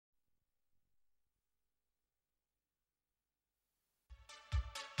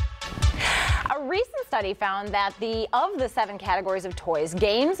A recent study found that of the 7 categories of toys,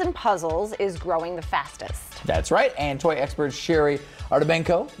 games and puzzles is growing the fastest. That's right, and toy expert Sherry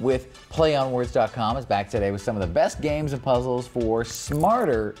Artebenko with PlayOnWords.com is back today with some of the best games and puzzles for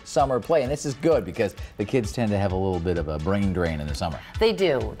smarter summer play. And this is good because the kids tend to have a little bit of a brain drain in the summer. They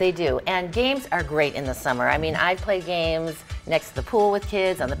do. And games are great in the summer. I mean, I play games next to the pool with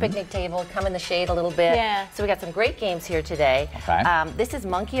kids, on the picnic table, come in the shade a little bit. Yeah. So we got some great games here today. Okay. This is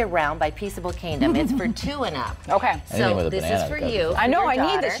Monkey Around by Peaceable Kingdom. It's for 2 and up. Okay. So this is for you. I know, I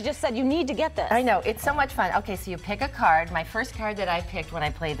I need this. She just said you need to get this. I know, it's so much fun. Okay, so you pick a card. My first card that I picked when I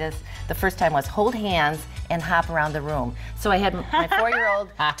played this the first time was hold hands and hop around the room. So I had my 4-year-old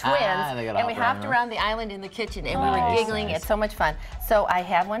twins, and we hopped around the island in the kitchen, and we were giggling. It's so much fun. So I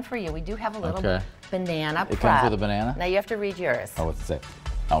have one for you. We do have a little banana prop. It comes with a banana? Now you have to read yours. Oh, what's it say?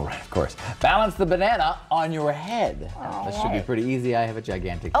 Oh, right, of course. Balance the banana on your head. This should be pretty easy. I have a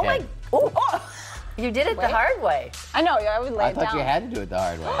gigantic head. You did it the hard way. I know, I would lay it down. I thought you had to do it the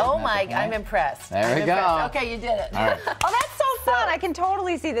hard way. Oh my, I'm impressed. There we go. Okay, you did it. All right. Oh, that's so fun. I can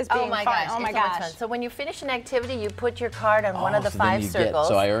totally see this being fun. Oh my gosh. So when you finish an activity, you put your card on one of the 5 circles.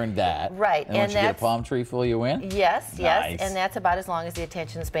 So I earned that. Right. And once you get a palm tree full, you win? Yes, yes. And that's about as long as the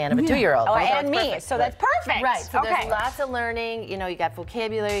attention span of a 2-year-old. Oh, and me. So that's perfect. Right. So there's lots of learning. You know, you got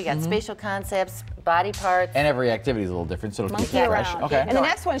vocabulary, you got spatial concepts, body parts. And every activity is a little different, so it'll keep Monkey it fresh. around. Okay. And the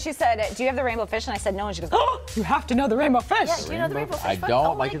next one, she said, do you have the rainbow fish? And I said, no. And she goes, oh, you have to know the rainbow fish. Yeah, do you know the rainbow fish? I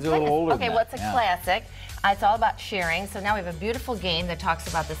don't. My kids are a little older Okay, than well, that. it's a classic. It's all about sharing. So now we have a beautiful game that talks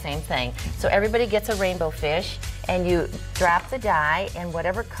about the same thing. So everybody gets a rainbow fish, and you drop the die, and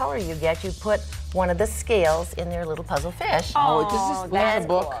whatever color you get, you put one of the scales in their little puzzle fish. Oh, does this have a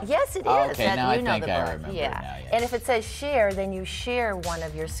book? Yes, it is. Okay, now I you know think the I book. remember Yeah. it now, yeah. And if it says share, then you share one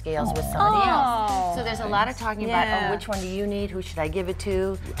of your scales with somebody else. So there's a lot of talking about, oh, which one do you need? Who should I give it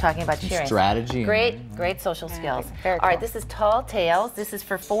to? Talking about sharing. Strategy. Great social skills. Very cool. All right, this is Tall Tales. This is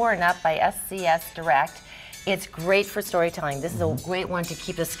for 4 and up by SCS Direct. It's great for storytelling. This is a great one to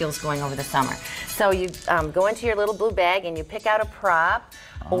keep the skills going over the summer. So you go into your little blue bag and you pick out a prop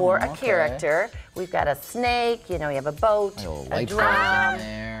or a character. We've got a snake, you know, you have a boat, a drum.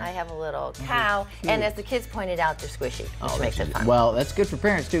 I have a little cow. And as the kids pointed out, they're squishy, which makes it fun. Well, that's good for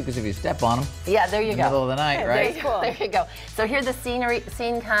parents too, because if you step on them, yeah, there you in the middle of the night, right? There you go. So here are the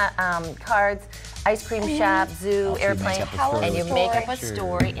scene cards. Ice cream shop, zoo, airplane, and you make up a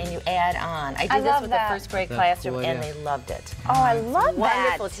story and you add on. I did this with the 1st grade classroom and they loved it. Oh, I love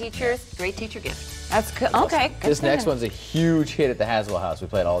that. Wonderful teachers, great teacher gift. That's good. Okay. This next one's a huge hit at the Haswell House. We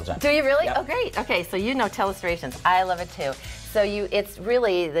play it all the time. Do you really? Yep. Oh, great. Okay, so you know Telestrations. I love it too. So it's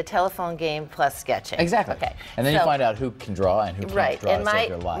really the telephone game plus sketching. Exactly. Okay. And then you find out who can draw and who can't draw to save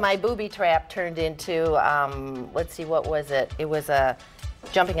their life. My booby trap turned into, let's see, what was it? It was a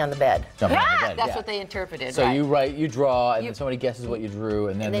jumping on the bed. That's what they interpreted. So you draw, and then somebody guesses what you drew,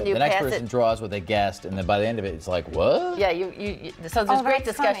 and then the next person draws what they guessed, and then by the end of it, it's like, what? Yeah, so there's great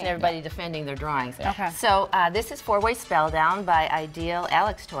discussion, everybody defending their drawings. Okay. So this is 4-Way Spell Down by Ideal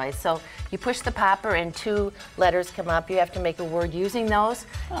Alex Toys. So you push the popper and 2 letters come up. You have to make a word using those,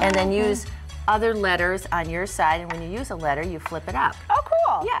 and then use other letters on your side, and when you use a letter, you flip it up. Oh,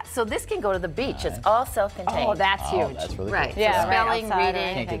 cool. Yeah, so this can go to the beach. It's all self-contained. Oh, that's huge. That's really right. cool. Yeah, so spelling,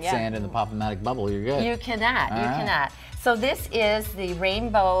 reading. Can't get sand in the Pop-O-Matic bubble, you're good. You cannot, you cannot. So this is the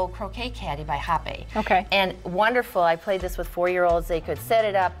Rainbow Croquet Caddy by Hoppe. Okay. And wonderful, I played this with 4-year-olds. They could set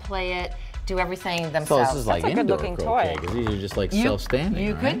it up, play it, do everything themselves. So this is like indoor good-looking croquet, toy. because these are just like self-standing,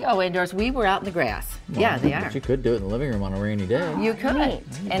 You could go indoors. We were out in the grass. Well, yeah, they are. But you could do it in the living room on a rainy day. You could.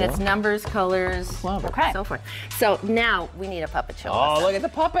 And it's numbers, colors, so forth. So now we need a puppet show. Oh, look at the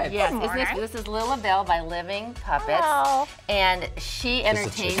puppet. Yes, this is Lila Bell by Living Puppets. Hello. And she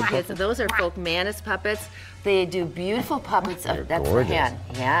entertains kids. Those are Folk Manus puppets. They do beautiful puppets. That's a hen.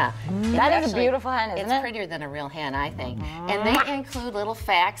 Yeah. That is a beautiful hen, isn't it? It's prettier than a real hen, I think. And they include little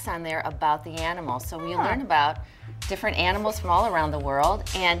facts on there about the animals. So we learn about different animals from all around the world,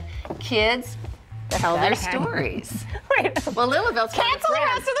 and kids tell their stories. Wait. Well, Lilibel's cancel the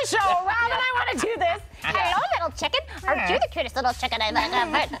rest of the show. Rob and I want to do this. Hello, little chicken. Aren't you the cutest little chicken I've ever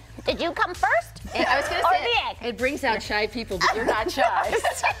met? Did you come first? I was going to say, the egg? It brings out shy people, but you're not shy.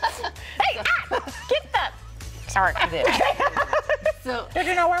 Hey, get that. Sorry. So, did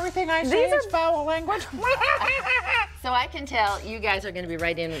you know everything I say is foul language? So I can tell you guys are going to be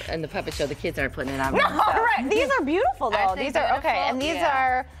right in the puppet show. The kids aren't putting it on. No, right. These are beautiful, though. These are okay, and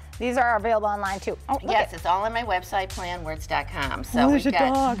these are available online too. Oh, yes, it's all on my website, playonwords.com. So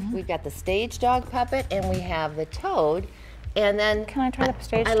we've got the stage dog puppet, and we have the toad, and then can I try the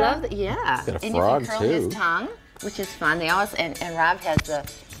stage dog? I love that. Yeah, got a and frog you can curl too. his tongue, which is fun. They always and Rob has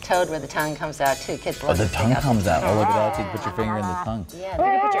the toad where the tongue comes out too. Kids love The to stick tongue out comes out. Oh, look at that. So you can put your finger in the tongue. Yeah,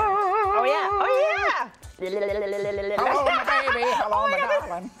 there you put your. Oh yeah. Oh yeah. Hello, my baby. Hello, my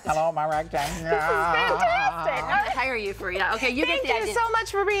darling. Hello, my rectangle. Fantastic. I'll hire you for Okay, you get the Thank you idea. so much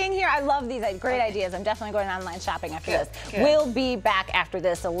for being here. I love these great ideas. I'm definitely going online shopping after this. Good. We'll be back after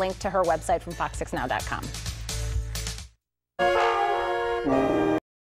this. A link to her website from fox6now.com.